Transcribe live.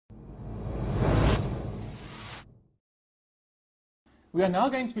We are now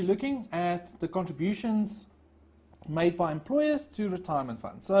going to be looking at the contributions made by employers to retirement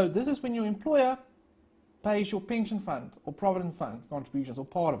funds. So this is when your employer pays your pension fund or provident fund contributions or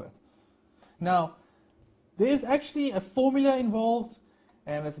part of it. Now, there's actually a formula involved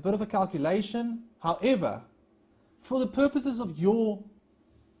and it's a bit of a calculation. However, for the purposes of your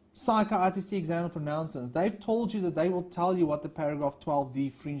SAICA ITC exam pronouncements, they've told you that they will tell you what the paragraph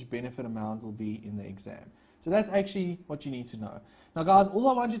 12D fringe benefit amount will be in the exam. So that's actually what you need to know. Now guys, all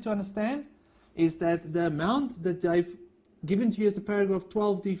I want you to understand is that the amount that they've given to you as a paragraph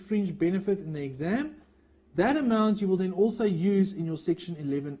 12D fringe benefit in the exam, that amount you will then also use in your section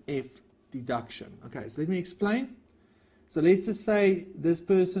 11F deduction. Okay, so let me explain. So let's just say this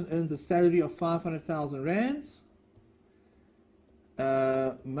person earns a salary of 500,000 rands,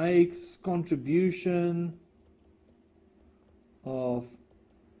 makes contribution of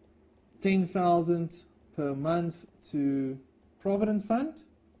 10,000 per month to Provident Fund.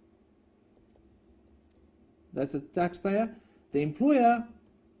 That's a taxpayer. The employer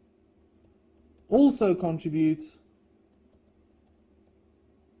also contributes,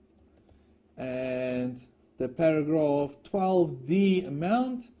 and the paragraph 12D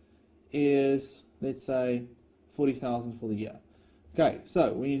amount is, let's say, 40,000 for the year. Okay,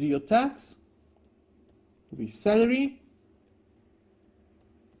 so when you do your tax, it will be salary,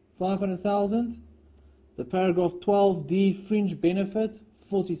 500,000. The paragraph 12D fringe benefit,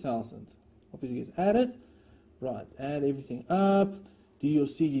 40,000. Obviously gets added. Right, add everything up, do your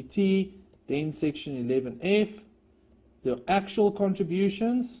CGT, then section 11F. The actual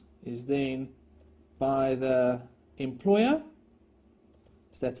contributions is then by the employer,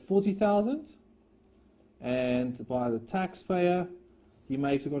 so that's 40,000. And by the taxpayer, he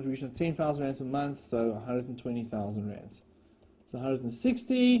makes a contribution of 10,000 rands a month, so 120,000 rands. So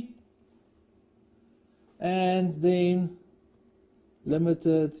 160. And then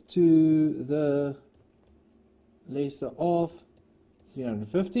limited to the lesser of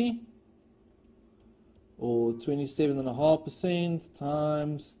 350, or 27.5%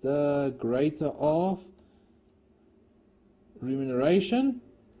 times the greater of remuneration,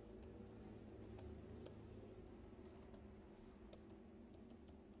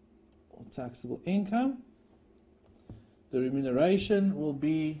 or taxable income. The remuneration will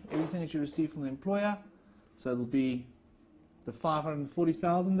be everything that you receive from the employer. So it'll be the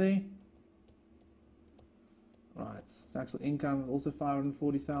 540,000 there. Right, taxable income is also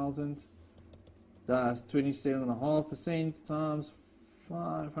 540,000. That's 27.5% times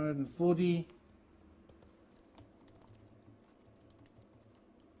 540.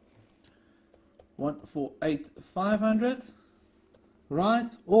 148,500.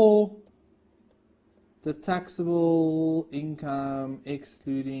 Right, or the taxable income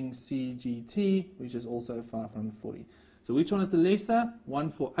excluding CGT, which is also 540. So which one is the lesser?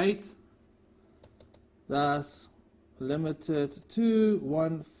 148. That's limited to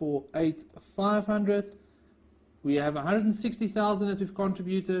 148,500. We have 160,000 that we've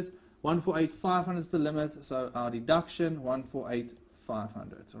contributed. 148,500 is the limit. So our deduction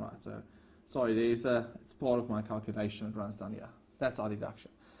 148,500. Right. So sorry, it's part of my calculation. It runs down here. That's our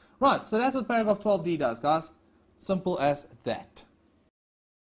deduction. Right, so that's what paragraph 12D does, guys. Simple as that.